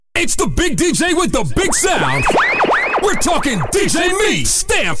It's the big DJ with the big sound. We're talking DJ Me,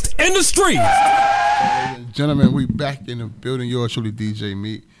 stamped in the street. Ladies and gentlemen, we back in the building. Yours truly, DJ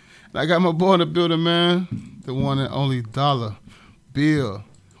Meat. And I got my boy in the building, man. The one and only Dollar Bill.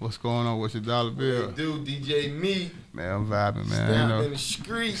 What's going on with your Dollar Bill? What do, DJ Me? Man, I'm vibing, man. Stamped in the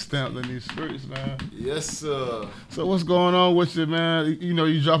streets. Stamped in these streets, man. Yes, sir. So what's going on with you, man? You know,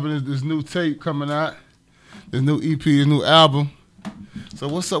 you dropping this new tape coming out. This new EP, this new album. So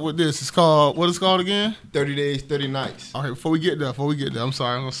what's up with this? It's called, what is it called again? 30 Days, 30 Nights. All right, before we get there, I'm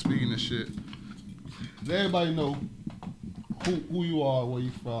sorry, I'm going to speak in this shit. Let everybody know who you are, where you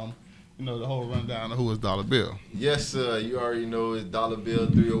from, you know, the whole rundown of who is Dollar Bill. Yes, sir. You already know it's Dollar Bill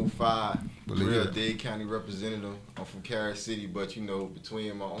 305. Believe Real it. Dade County representative. I'm from Carol City, but you know,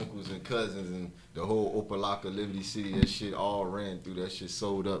 between my uncles and cousins and the whole Opelika, Liberty City, that shit all ran through. That shit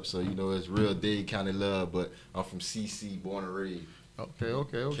sold up. So, you know, it's real Dade County love, but I'm from CC, born and raised. Okay.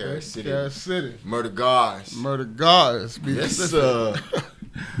 Carol City. Carol City. Murder Guards. Murder Guards. Yes, sir.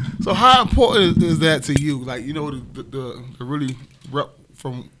 So how important is that to you? Like, you know, the really rep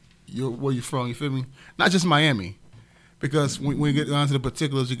from where you're from, you feel me? Not just Miami. Because when you get down to the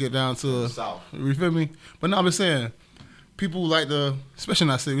particulars, you get down to South. You feel me? But no, I'm just saying, people like especially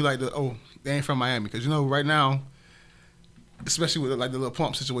in our city, we like they ain't from Miami. Because, you know, right now, especially with like the little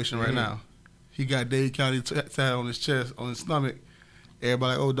pump situation right now, he got Dade County tatted on his chest, on his stomach.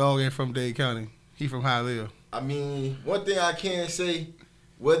 Everybody like, oh, dog ain't from Dade County. He from Hialeah. I mean, one thing I can say,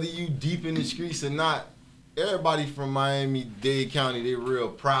 whether you deep in the streets or not, everybody from Miami, Dade County, they real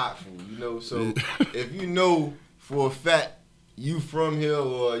prideful, you know? So if you know for a fact you from here,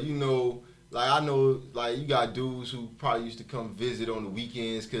 or you know, like I know, like you got dudes who probably used to come visit on the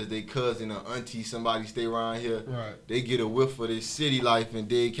weekends because they cousin or auntie, somebody stay around here. Right. They get a whiff of this city life in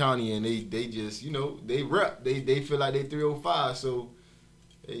Dade County, and they just, you know, they rep. They feel like they 305, so...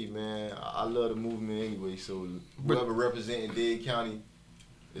 Hey man, I love the movement anyway. So whoever representing Dade County,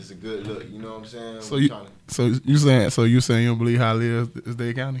 it's a good look. You know what I'm saying? So you saying you don't believe Hialeah is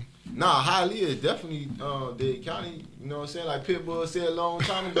Dade County? Nah, Hialeah is definitely Dade County. You know what I'm saying? Like Pitbull said a long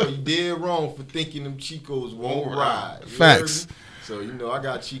time ago, you dead wrong for thinking them Chicos won't ride. Facts. So you know I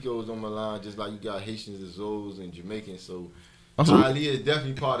got Chicos on my line, just like you got Haitians and Zoes and Jamaicans. So Also, Hialeah is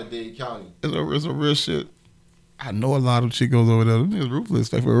definitely part of Dade County. It's a real shit. I know a lot of Chicos over there. Them niggas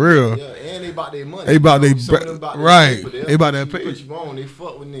ruthless, like for real. Yeah, and they about their money. They about you their know, right. Paper. They about that put paper. you on. They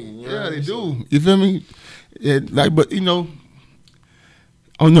fuck with niggas. You know Yeah, what I they mean? do. You feel me? Yeah, like, but you know,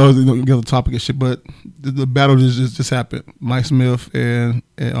 oh no, you know, get the topic and shit. But the battle just happened. Mike Smith and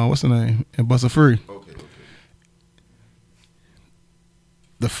what's the name? And Busta Free. Okay.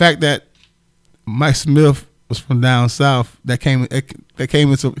 The fact that Mike Smith was from down south, that came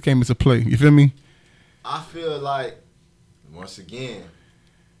into play. You feel me? I feel like, once again,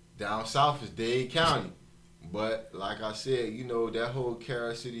 down south is Dade County. But like I said, you know, that whole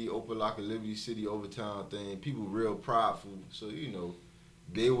Carol City, Opelika, Liberty City, Overtown thing, people real prideful. So, you know,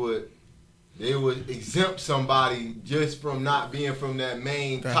 they would exempt somebody just from not being from that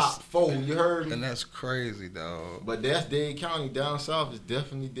main top four. You heard me? And that's crazy, dog. But that's Dade County. Down south is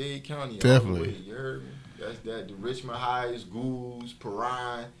definitely Dade County. Definitely. All the way. You heard me? That's that. The Richmond Heights, Ghouls,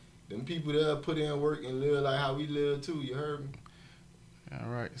 Perrine. Them people there put in work and live like how we live too. You heard me? All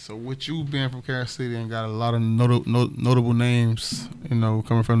right. So with you being from Carol City and got a lot of notable names, you know,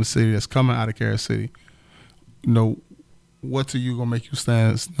 coming from the city that's coming out of Carol City, you know, what to you gonna make you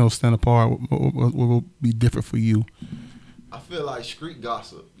stand apart? What will be different for you? I feel like street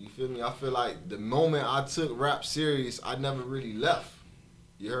gossip. You feel me? I feel like the moment I took rap serious, I never really left.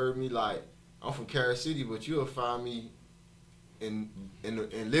 You heard me? Like, I'm from Carol City, but you'll find me in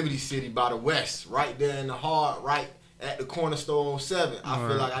Liberty City by the west, right there in the heart, right at the corner store on 7. I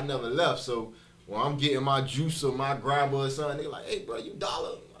feel like I never left. So when I'm getting my juice or my grabber or something, they're like, hey, bro, you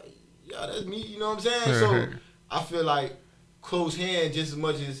Dollar? I'm like, yeah, that's me. You know what I'm saying? So I feel like close hand just as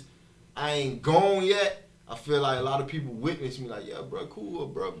much as I ain't gone yet. I feel like a lot of people witness me like, yeah, bro, cool,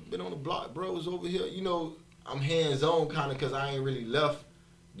 bro, been on the block, bro, was over here. You know, I'm hands-on kind of because I ain't really left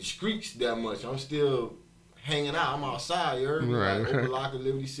the streets that much. I'm still hanging out. I'm outside, you heard me? Right. Like Opelika,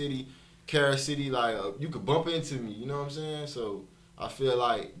 Liberty City, Carol City, like you could bump into me, you know what I'm saying? So I feel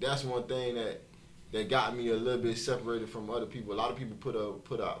like that's one thing that got me a little bit separated from other people. A lot of people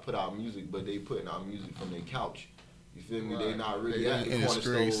put out music, but they putting out music from their couch. You feel me? Right. They not really at the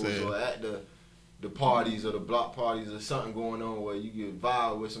corner stores or at the parties or the block parties or something going on where you get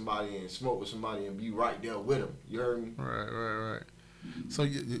vibe with somebody and smoke with somebody and be right there with them. You heard me? Right. So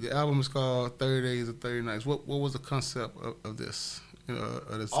the album is called 30 Days of 30 Nights. What was the concept of this?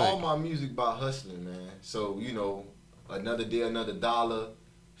 Of this all my music about hustling, man. So, you know, another day, another dollar,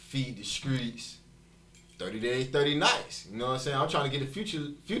 feed the streets. 30 days, 30 nights. You know what I'm saying? I'm trying to get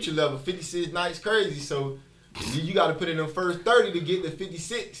the future level. 56 nights crazy. So you got to put in the first 30 to get to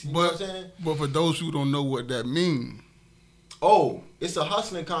 56. You know what I'm saying? But for those who don't know what that means. Oh, it's a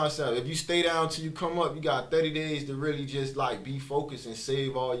hustling concept. If you stay down till you come up, you got 30 days to really just like be focused and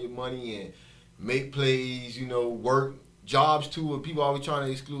save all your money and make plays, you know, work. Jobs too, and people always trying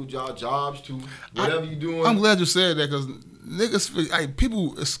to exclude jobs too. Whatever you doing. I'm glad you said that because niggas, like,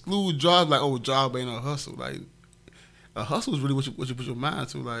 people exclude jobs like, oh, job ain't a hustle. Like, a hustle is really what you put your mind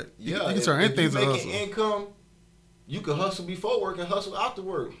to. Like, you can turn anything to a hustle. If you making income, you could hustle before work and hustle after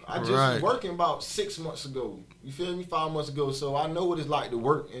work. I just was working about 6 months ago. You feel me? 5 months ago. So I know what it's like to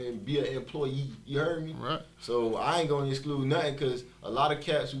work and be an employee. You heard me? Right. So I ain't going to exclude nothing because a lot of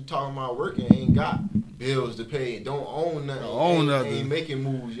cats who talking about working ain't got bills to pay and don't own nothing. Ain't making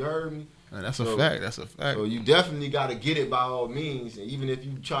moves. You heard me? That's a fact. That's a fact. So you definitely got to get it by all means. And even if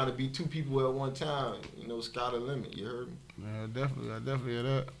you try to be two people at one time, you know, sky the limit. You heard me? Yeah, definitely. I definitely hear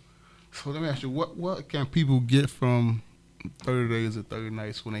that. So let me ask you, what can people get from 30 days or 30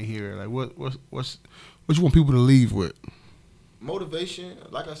 nights when they hear it? Like, what you want people to leave with? Motivation.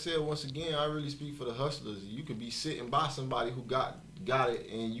 Like I said, once again, I really speak for the hustlers. You could be sitting by somebody who got it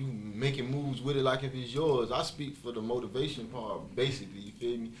and you making moves with it like if it's yours. I speak for the motivation part, basically. You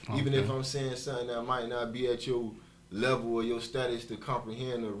feel me? Okay. Even if I'm saying something that might not be at your level or your status to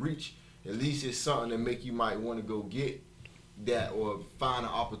comprehend or reach, at least it's something that make you might want to go get that or find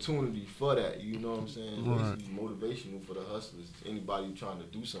an opportunity for that. You know what I'm saying? Right. It's motivational for the hustlers. Anybody trying to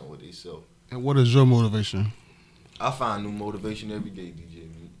do something with themselves. And what is your motivation? I find new motivation every day, DJ.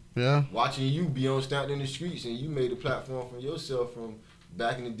 Yeah. Watching you be on Stamped in the Streets and you made a platform for yourself from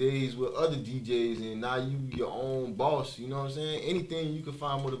back in the days with other DJs and now you your own boss. You know what I'm saying? Anything you can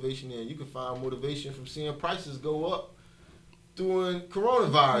find motivation in. You can find motivation from seeing prices go up during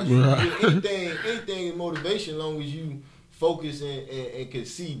coronavirus. Right. Anything is motivation as long as you focus and can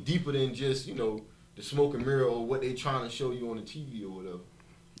see deeper than just, you know, the smoke and mirror or what they trying to show you on the TV or whatever.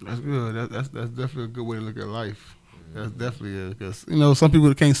 That's good. That's definitely a good way to look at life. That's definitely it. Because, you know, some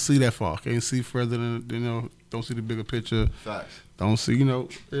people can't see that far. Can't see further than, you know, don't see the bigger picture. Facts. Don't see, you know,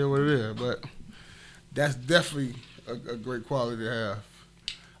 what it is. But that's definitely a great quality to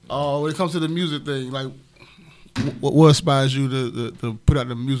have. When it comes to the music thing, like, what inspires you to put out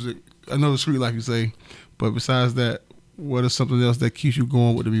the music? I know the street life you say, but besides that, what is something else that keeps you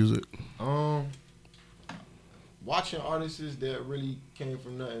going with the music? Watching artists that really came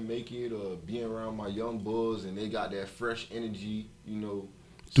from nothing make it, or being around my young bulls and they got that fresh energy, you know.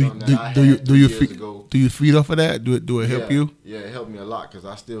 Do you feed off of that? Do it help you? Yeah, it helped me a lot because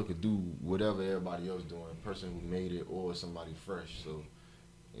I still could do whatever everybody else doing. A person who made it or somebody fresh. So,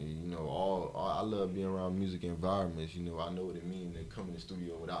 you know, I love being around music environments. You know, I know what it means to come in the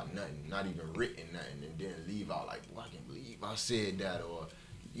studio without nothing, not even written nothing, and then leave out like, well, I can't believe I said that, or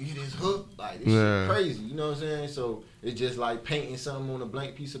you hear this hook, like this shit crazy. You know what I'm saying? So it's just like painting something on a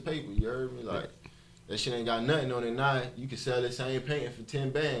blank piece of paper. You heard me? Like that shit ain't got nothing on it. Now you can sell the same painting for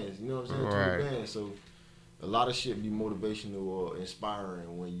 10 bands. You know what I'm saying? Right. 20 bands. So a lot of shit be motivational or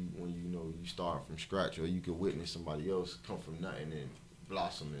inspiring when you know you start from scratch, or you can witness somebody else come from nothing and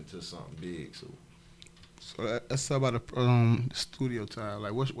blossom into something big. So let's talk about the studio time.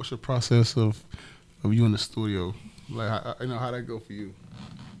 Like, what's your process of you in the studio? Like, you know, how that go for you?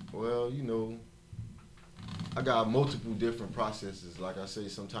 Well, you know, I got multiple different processes. Like I say,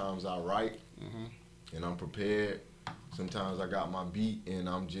 sometimes I write and I'm prepared. Sometimes I got my beat and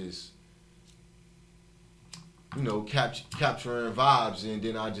I'm just, you know, capturing vibes, and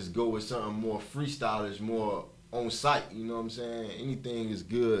then I just go with something more freestylish, more on site. You know what I'm saying? Anything is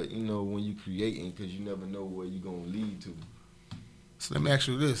good, you know, when you creating, because you never know where you're going to lead to. So let me ask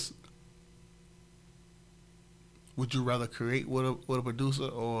you this. Would you rather create with a producer,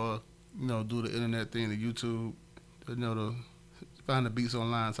 or, you know, do the internet thing, the YouTube, you know, to find the beats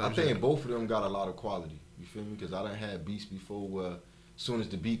online? I think both of them got a lot of quality. You feel me? Because I done had beats before where as soon as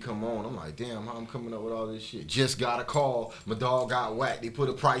the beat come on, I'm like, damn, how I'm coming up with all this shit? Just got a call. My dog got whacked. They put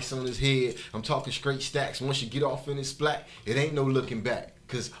a price on his head. I'm talking straight stacks. Once you get off in this splat, it ain't no looking back.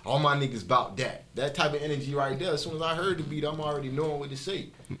 Because all my niggas about that. That type of energy right there. As soon as I heard the beat, I'm already knowing what to say.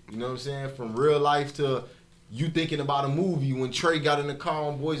 You know what I'm saying? From real life to you thinking about a movie when Trey got in the car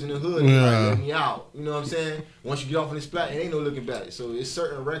on Boys in the Hood and like, let me out. You know what I'm saying? Once you get off in this splat, it ain't no looking back. So it's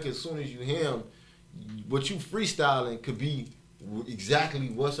certain records, as soon as you hear them, what you freestyling could be exactly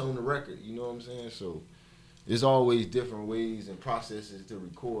what's on the record. You know what I'm saying? So there's always different ways and processes to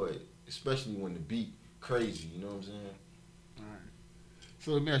record, especially when the beat crazy. You know what I'm saying? All right.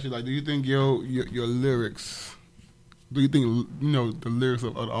 So let me ask you, like, do you think your lyrics do you think the lyrics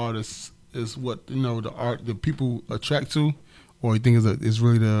of the artists is what the people attract to, or you think it's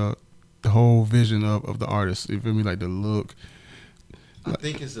really the whole vision of the artist? You feel me? Like the look. I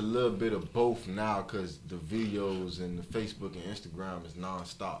think it's a little bit of both now because the videos and the Facebook and Instagram is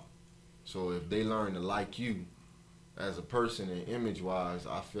nonstop. So if they learn to like you as a person and image-wise,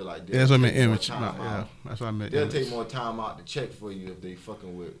 I feel like that's what I meant, image. That's what I meant. They'll take more time out to check for you if they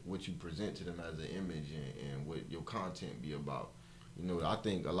fucking with what you present to them as an image and what your content be about. I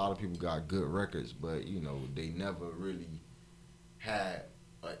think a lot of people got good records, but they never really had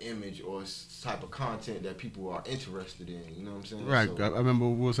an image or type of content that people are interested in. You know what I'm saying? Right. So, I remember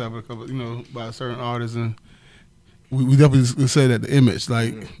we was having a couple, by a certain artist, and we definitely say that the image,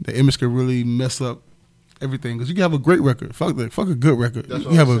 the image can really mess up everything. Because you can have a great record. Fuck a good record. That's You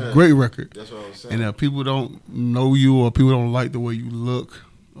what have I'm a saying. great record. That's what I was saying. And if people don't know you, or people don't like the way you look,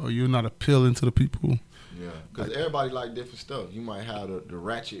 or you're not appealing to the people. Yeah, because everybody like different stuff. You might have the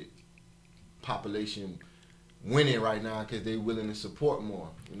ratchet population winning right now because they willing to support more.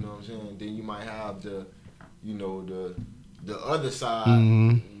 You know what I'm saying? Then you might have the other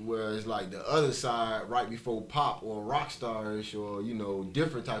side where it's like the other side right before pop or rock starish or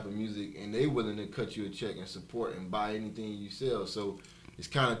different type of music, and they willing to cut you a check and support and buy anything you sell. So it's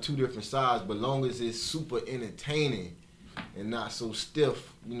kind of two different sides, but long as it's super entertaining and not so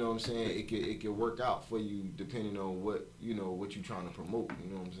stiff, you know what I'm saying, it can work out for you depending on what what you're trying to promote. You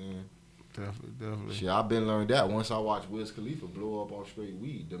know what I'm saying? Definitely. Shit, I've been learned that once I watched Wiz Khalifa blow up off straight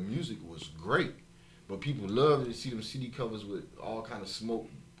weed. The music was great, but people love to see them CD covers with all kind of smoke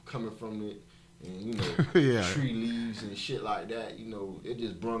coming from it, and Yeah. tree leaves and shit like that. It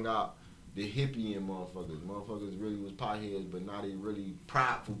just brung out the hippie in motherfuckers. Motherfuckers really was potheads, but now they really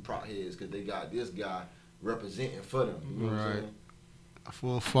prideful potheads because they got this guy representing for them. You know what I'm saying? A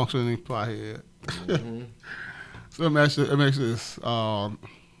full functioning pothead. Mm-hmm. So let me ask you this.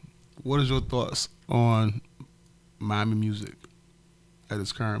 What is your thoughts on Miami music at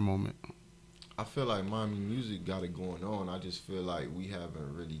its current moment? I feel like Miami music got it going on. I just feel like we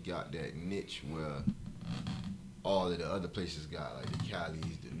haven't really got that niche where all of the other places got, like the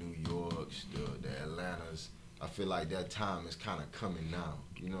Calis, the New Yorks, the Atlantas. I feel like that time is kind of coming now.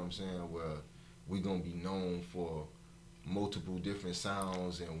 You know what I'm saying? Where we gonna be known for multiple different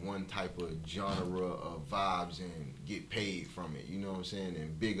sounds and one type of genre of vibes and get paid from it, you know what I'm saying?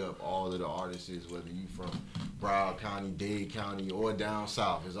 And big up all of the artists, whether you from Broward County, Dade County, or down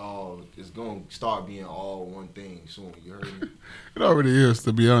south. It's gonna start being all one thing soon. You heard me? It already is,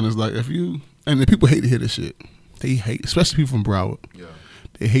 to be honest. Like and the people hate to hear this shit. They hate, especially people from Broward. Yeah.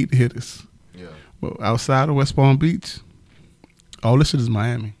 They hate to hear this. Yeah. But outside of West Palm Beach, all this shit is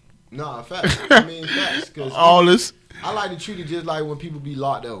Miami. Nah, facts. I mean, facts. Cause All this. I like to treat it just like when people be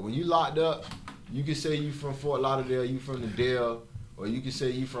locked up. When you locked up, you can say you from Fort Lauderdale, you from the Dale, or you can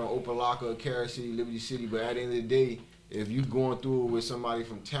say you from Opelika, Carol City, Liberty City. But at the end of the day, if you going through it with somebody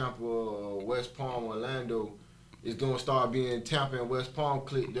from Tampa or West Palm, Orlando, it's gonna start being Tampa and West Palm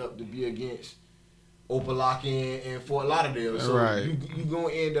clicked up to be against Opelika and Fort Lauderdale. So Right. you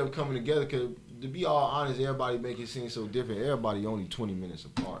gonna end up coming together. Cause to be all honest, everybody make it seem so different. Everybody only 20 minutes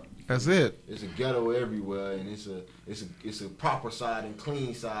apart. That's it. It's a ghetto everywhere, and it's a proper side and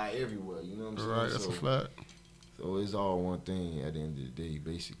clean side everywhere. You know what I'm saying? Right, that's a fact. So it's all one thing at the end of the day,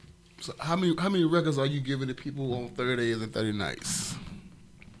 basically. So how many records are you giving the people on 30 days and 30 nights?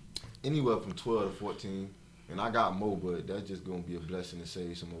 Anywhere from 12 to 14. And I got more, but that's just gonna be a blessing to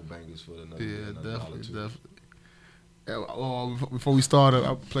save some more bangers for another. Yeah, another dollar definitely, too. definitely. Before we started,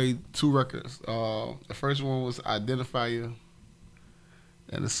 I played 2 records. The first one was Identifier,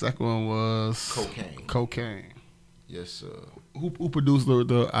 and the second one was Cocaine. Yes, sir. Who produced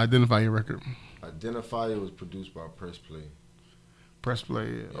the Identifier record? Identifier was produced by Press Play. Press Play,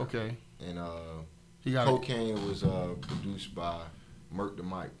 Yeah. okay. And He got Cocaine was produced by Merc the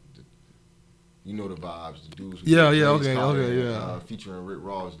Mike. You know the vibes, the dudes. Yeah, Ray okay, Scott okay, and, yeah. Featuring Rick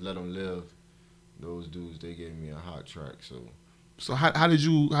Ross, Let 'Em Live. Those dudes, they gave me a hot track. So how did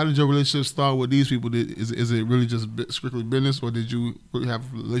your relationship start with these people? Is it really just strictly business, or did you really have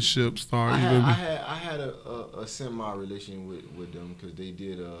a relationship start? I had a semi relation with them because they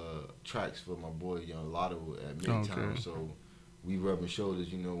did tracks for my boy Young Lotto at Midtown. Okay. So we rubbing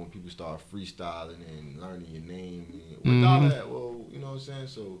shoulders, when people start freestyling and learning your name. And with all that, well, you know what I'm saying?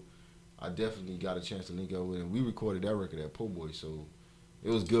 So I definitely got a chance to link up with them. We recorded that record at Po' Boy, so it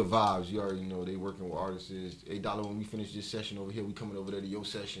was good vibes. You already know they working with artists. $8 when we finish this session over here, we coming over there to your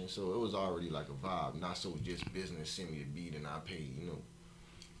session. So it was already like a vibe, not so just business. Send me a beat and I pay.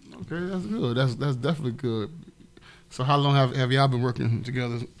 Okay, that's good. That's definitely good. So how long have y'all been working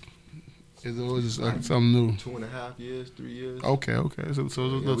together? Is it always just like something new? 2.5 years, 3 years. Okay. So it's a Yeah,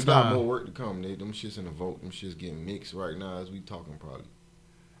 little we time. got more work to come. Them shits in the vote. Them shits getting mixed right now as we talking probably.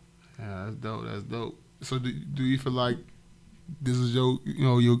 Yeah, that's dope. So do you feel like this is your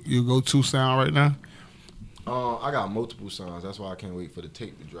your go-to sound right now? I got multiple sounds. That's why I can't wait for the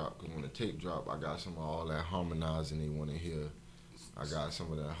tape to drop. Because when the tape drop, I got some of all that harmonizing they want to hear. I got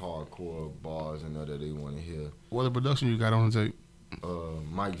some of that hardcore bars and other they want to hear. What the production you got on the tape?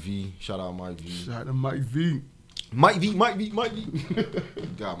 Mike V. Shout out Mike V. Shout out to Mike V. Mike V.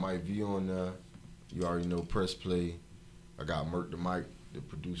 Got Mike V on there. You already know Press Play. I got Merk the Mike, the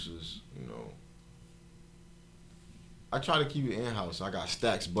producers, you know. I try to keep it in-house. I got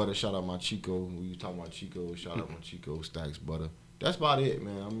Stacks Butter. Shout out my Chico. We was talking about Chico. Shout out my Chico, Stacks Butter. That's about it,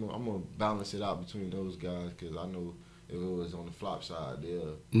 man. I'm going to balance it out between those guys because I know if it was on the flop side,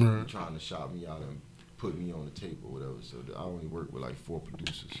 they'll be trying to shout me out and put me on the tape or whatever. So I only work with like 4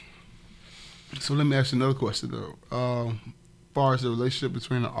 producers. So let me ask you another question, though. As far as the relationship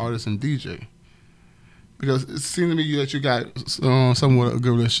between the artist and DJ, because it seems to me that you got somewhat a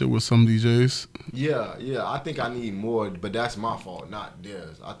good relationship with some DJs. Yeah. I think I need more, but that's my fault, not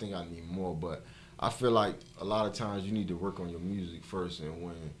theirs. I think I need more, but I feel like a lot of times you need to work on your music first, and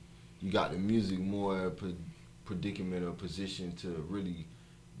when you got the music more predicament or position to really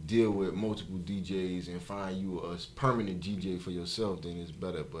deal with multiple DJs and find you a permanent DJ for yourself, then it's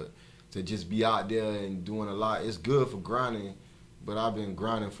better. But to just be out there and doing a lot, it's good for grinding, but I've been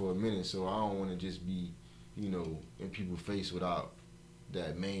grinding for a minute, so I don't want to just be, in people's face without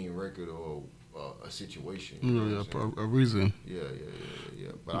that main record or a situation. A reason. Yeah.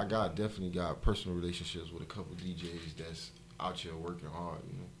 But I definitely got personal relationships with a couple DJs that's out here working hard,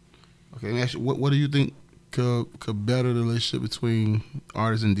 Okay, let me ask you, what do you think could better the relationship between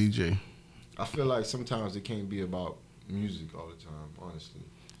artist and DJ? I feel like sometimes it can't be about music all the time, honestly.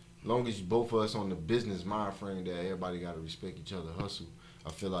 As long as both of us on the business mind frame that everybody got to respect each other, hustle. I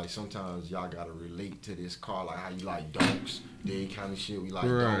feel like sometimes y'all got to relate to this car, like how you like donks, they kind of shit, we like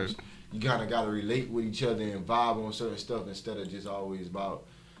donks. You kind of got to relate with each other and vibe on certain stuff instead of just always about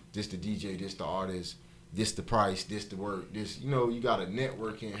this the DJ, this the artist, this the price, this the work, this, you got to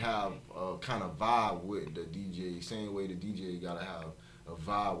network and have a kind of vibe with the DJ, same way the DJ got to have a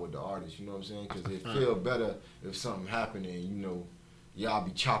vibe with the artist, you know what I'm saying? Because it feel better if something happened and, y'all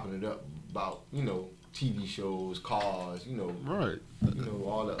be chopping it up about, TV shows, cars, Right.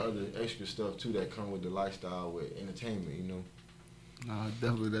 All the other extra stuff too that come with the lifestyle with entertainment,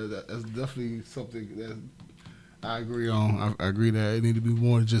 Definitely. That's definitely something that I agree on. I agree that it need to be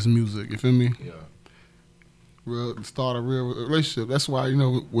more than just music. You feel me? Yeah. Start a real relationship. That's why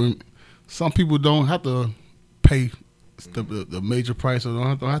when some people don't have to pay the major price or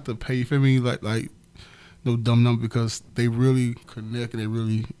don't have to pay. You feel me? Like no dumb number because they really connect and they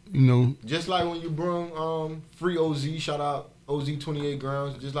really Just like when you bring Free OZ, shout out OZ 28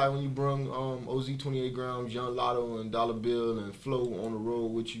 grams. Just like when you bring OZ 28 grams, Young Lotto and Dollar Bill and Flo on the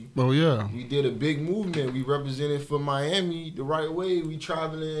road with you. Oh yeah. We did a big movement. We represented for Miami the right way. We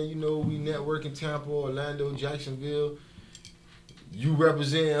traveling, we networking Tampa, Orlando, Jacksonville. You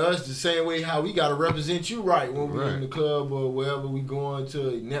represent us the same way how we gotta represent you right when we're in the club or wherever we going to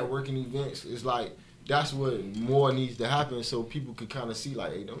networking events. It's like that's what more needs to happen so people could kind of see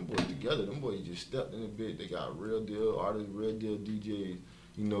like, hey, them boys together. Them boys just stepped in a bit. They got real deal artists, real deal DJs.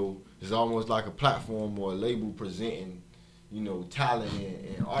 It's almost like a platform or a label presenting, talent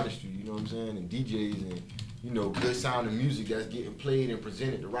and artistry, you know what I'm saying? And DJs and, good sounding music that's getting played and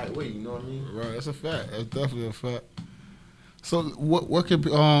presented the right way, you know what I mean? Right, that's a fact. That's definitely a fact. So what could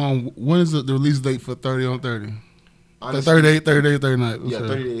be, when is the release date for 30 on 30? Honestly, 30 days, 30 nights. Yeah,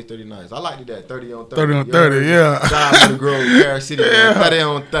 30 days, 30 nights. I liked it that 30 on 30. 30 on 30, yeah. Shout out to the Grove, Paris City, man. 30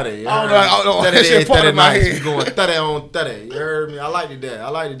 on 30. You I don't know. 30 That shit days, part 30 of my nights. head. You going 30 on 30. You heard me? I liked it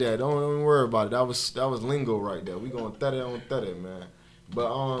that. Don't even worry about it. That was lingo right there. We going 30 on 30, man.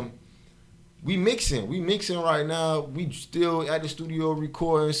 But we mixing right now. We still at the studio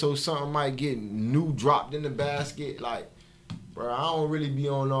recording, so something might get new dropped in the basket. Like, bro, I don't really be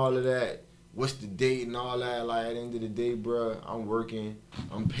on all of that. What's the date and all that? Like, at the end of the day, bro, I'm working,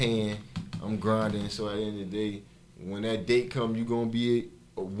 I'm paying, I'm grinding. So at the end of the day, when that date come, you gonna be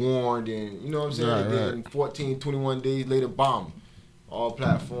warned, and you know what I'm saying. Right, and then 14, 21 days later, bomb, all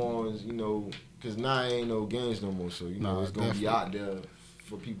platforms. Because now ain't no games no more. So it's gonna definitely be out there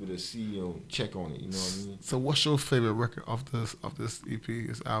for people to see and check on it. You know what I mean? So what's your favorite record off this EP,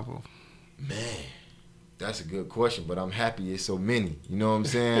 this album? Man, that's a good question, but I'm happy it's so many. You know what I'm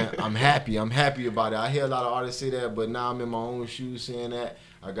saying? I'm happy about it. I hear a lot of artists say that, but now I'm in my own shoes saying that.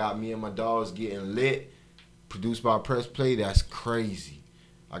 I got Me and My Dogs Getting Lit, produced by Press Play. That's crazy.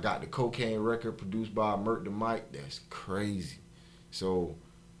 I got the Cocaine record produced by Mert the Mike. That's crazy. So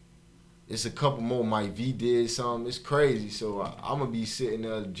it's a couple more. Mike V did something. It's crazy. So I'm gonna be sitting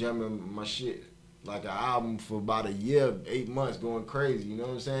there jamming my shit like an album for about a year, 8 months, going crazy. You know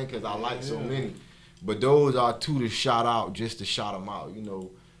what I'm saying? Because I like so many. But those are two to shout out, just to shout them out. You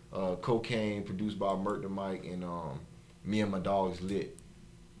know, Cocaine produced by Mert the Mike, and Me and My Dogs Lit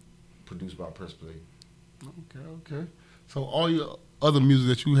produced by Press Play. Okay. So all your other music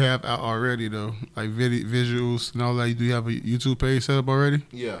that you have out already, though, like visuals and all that, do you have a YouTube page set up already?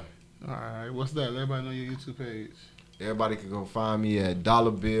 Yeah. All right. What's that? Let everybody know your YouTube page. Everybody can go find me at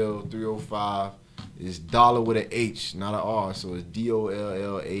Dollar Bill 305. It's dollar with an H, not an R, so it's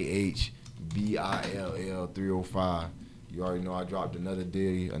DOLLAH BILL 305. You already know I dropped another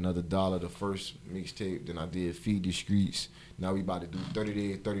day, another dollar, the first mixtape. Then I did Feed the Streets. Now we about to do 30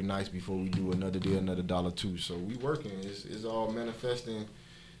 days, 30 nights before we do another day, another dollar too. So we working. It's all manifesting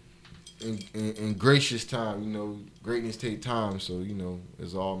in gracious time. You know, greatness take time. So, you know,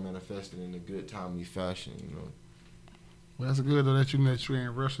 it's all manifesting in a good, timely fashion, you know. Well, that's good, though, that you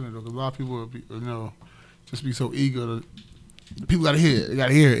ain't rushing it, though, because a lot of people, just be so eager to. People gotta hear it. They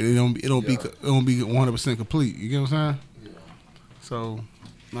gotta hear it. It don't be 100% complete. You get what I'm saying? Yeah. So,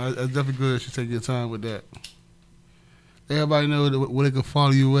 no, that's definitely good that you take your time with that. Everybody know where they can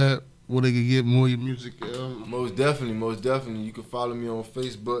follow you at, where they can get more of your music. Most definitely. You can follow me on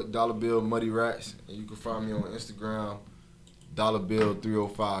Facebook, Dollar Bill Muddy Rats, and you can find me on Instagram, Dollar Bill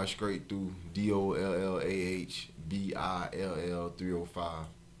 305 straight through DOLLAH BILL 305.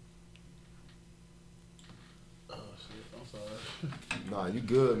 Nah, you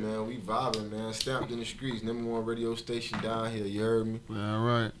good, man. We vibing, man. Stamped in the streets. #1 radio station down here. You heard me? Yeah,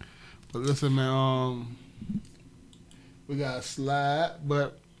 right. But listen, man, we got a slide,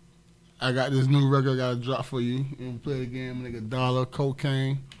 but I got this new record I got to drop for you. And play the game, nigga. Dollar,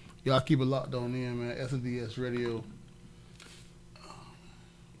 Cocaine. Y'all keep it locked on in, man. SDS Radio.